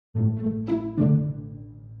Oh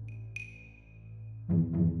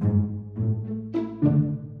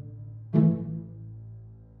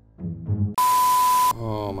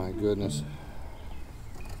my goodness.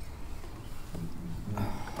 Look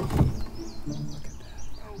at that.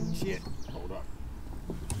 Oh shit. Hold up.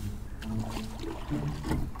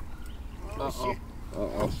 Oh shit.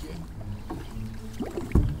 Uh-oh. Shit.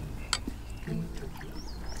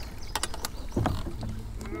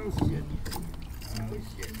 Oh shit. Oh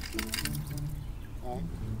shit.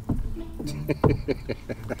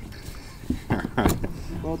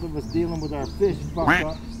 Both of us dealing with our fish fucked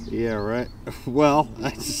up. Yeah, right. Well,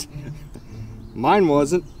 mine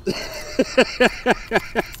wasn't.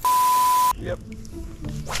 Yep.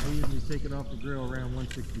 I usually take it off the grill around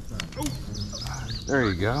 165. Oh. There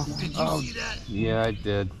you go. Did you see that? Yeah, I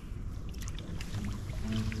did.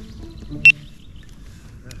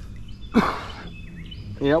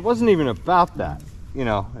 Yeah, it wasn't even about that. You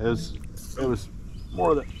know, it was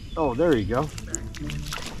more that. Oh, there you go.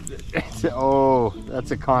 Oh,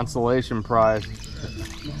 that's a consolation prize.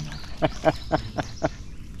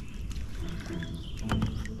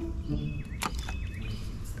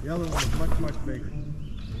 The other one was much, much bigger.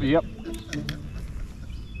 Yep.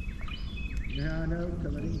 Yeah, I know,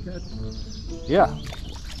 because I didn't catch it. Yeah.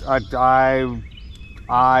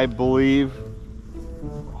 I believe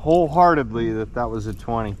wholeheartedly that was a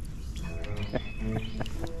 20.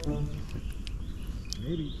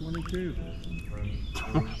 Maybe 22.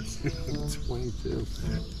 22.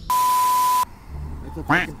 That's a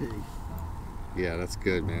fucking pig. Yeah, that's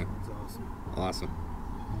good, man. That's awesome. Awesome.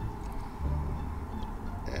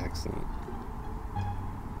 Excellent.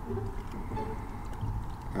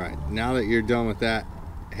 All right, now that you're done with that,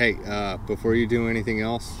 hey, before you do anything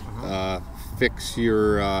else, fix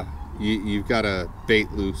your, you've got a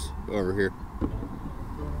bait loose over here.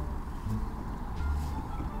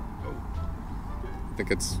 I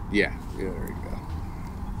think it's, yeah, there you go.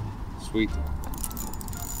 Sweet.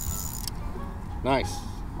 Nice.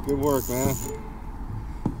 Good work, man.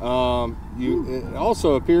 It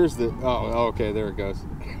also appears that, oh, okay, there it goes.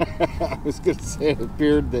 I was gonna say it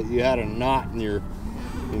appeared that you had a knot in your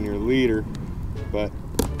leader, but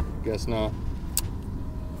I guess not.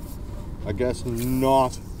 I guess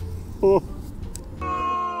not. Oh.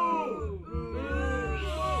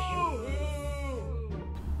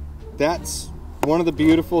 That's one of the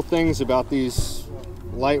beautiful things about these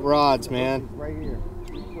light rods, man. Right here.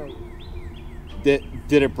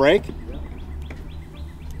 Did it break?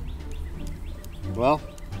 Well,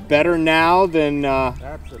 better now than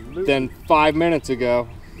 5 minutes ago.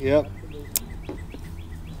 Yep.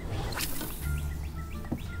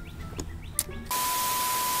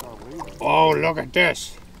 Oh, look at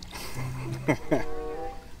this.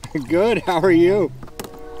 Good, how are you?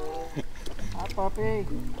 Hi, puppy.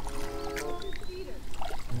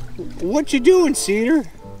 What you doing, Cedar?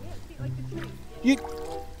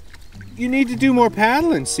 You need to do more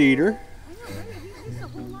paddling, Cedar.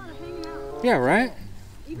 Yeah, right?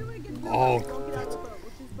 Oh,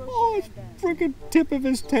 it's freaking tip of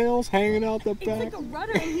his tail's hanging out the back. It's like a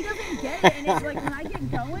rudder and he doesn't get it, and it's like when I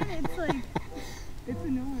get going, it's like, it's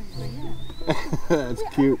annoying, but yeah. That's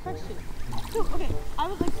wait, cute. I have a question. So, okay, I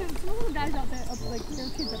was like, so some of the guys out there, like, there are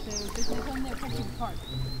kids up there, they're telling me they're catching carp.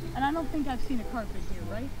 And I don't think I've seen a carp in here,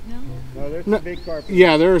 right? No? No, there's some big carp.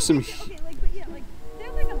 Yeah, there are some. Okay, like, but yeah, like,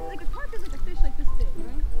 they're like a carp is like a fish like this big,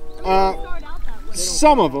 right? I mean, they start out that way.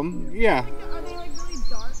 Some of them, yeah. Are they like really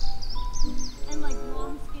dark and like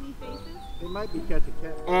long, skinny faces? They might be catching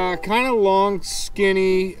cat. Kind of long,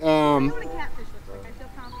 skinny. I know what a catfish looks like. I feel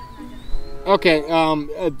confident in that. Okay,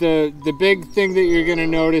 the big thing that you're gonna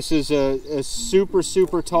notice is a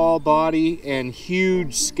super tall body and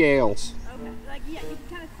huge scales. Okay, like yeah, you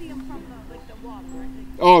can kind of see them from the water, right?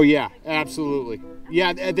 Oh yeah, absolutely.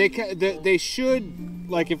 Yeah, they should,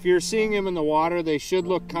 like, if you're seeing them in the water, they should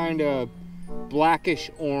look kind of blackish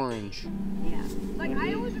orange. Yeah, like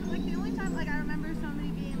I always like the only time like I remember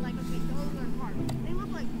somebody being like, okay, those are carp. They look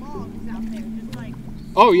like logs out there, just like.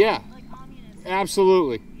 Oh yeah. Like communists.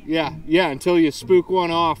 Absolutely. Yeah, until you spook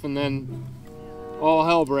one off and then all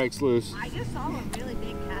hell breaks loose. I just saw a really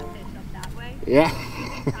big catfish up that way. Yeah.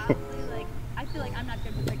 Probably like I feel like I'm not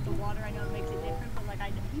good with like the water. I know it makes it different, but like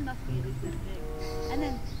he must be at least this big. And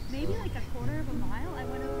then maybe like a quarter of a mile, I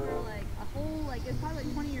went over like a whole like it's probably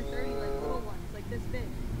like 20 or 30 like little ones like this big.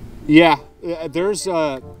 Yeah, there's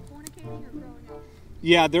Fornicating or growing up.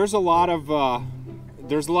 yeah, there's a lot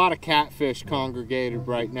of catfish congregated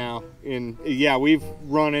right now. Yeah, we've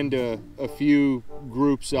run into a few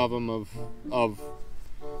groups of them of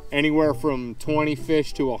anywhere from 20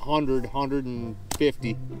 fish to 100,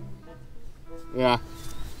 150. Yeah.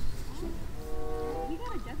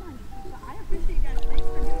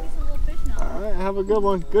 right, have a good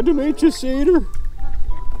one. Good to meet you, Cedar.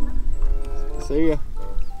 See ya.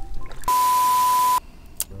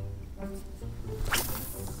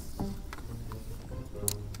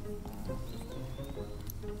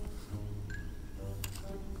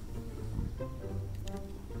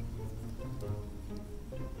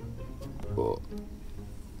 Oh.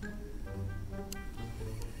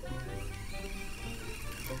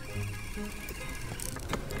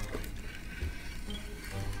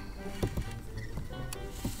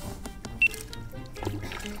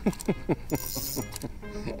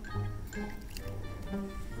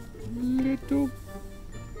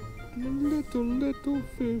 little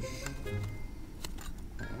fish.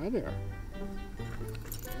 Hi there.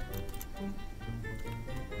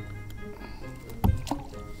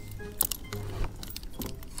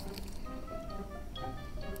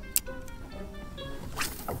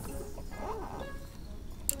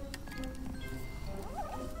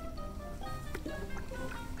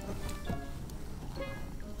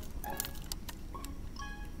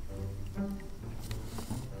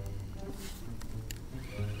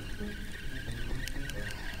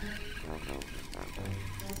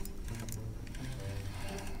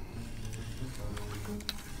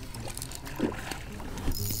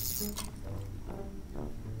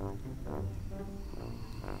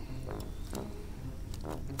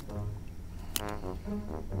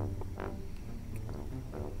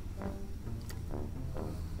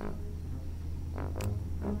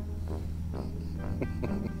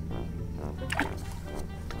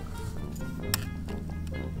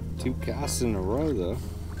 Two casts in a row though.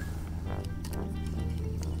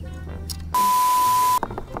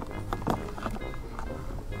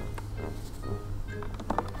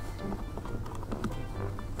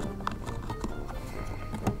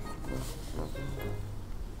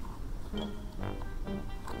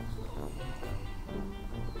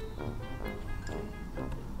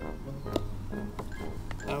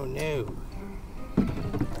 Oh no.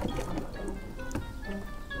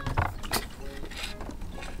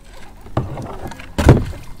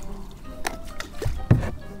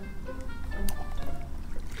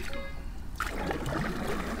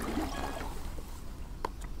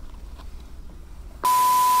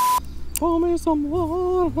 Pour me some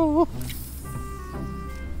water.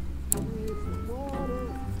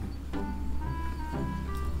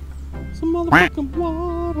 Some motherfucking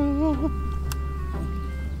water.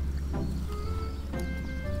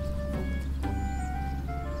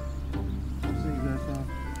 Sing that song.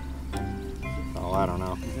 Oh, I don't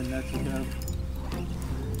know. Isn't that the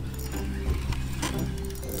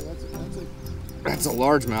That's a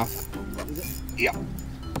largemouth. Is it? Yep.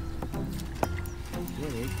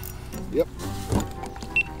 Really? Yep.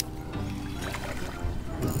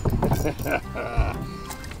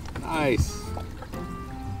 Nice.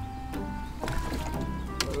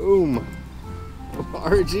 Boom.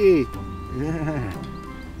 RG. Yeah.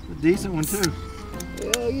 A decent one too.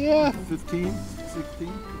 Hell yeah. 15,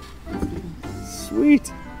 16, 15.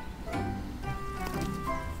 Sweet.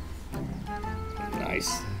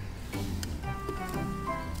 Nice.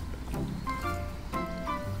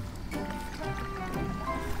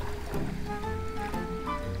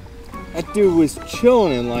 That dude was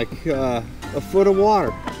chilling in like a foot of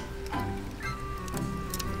water.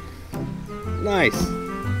 Nice.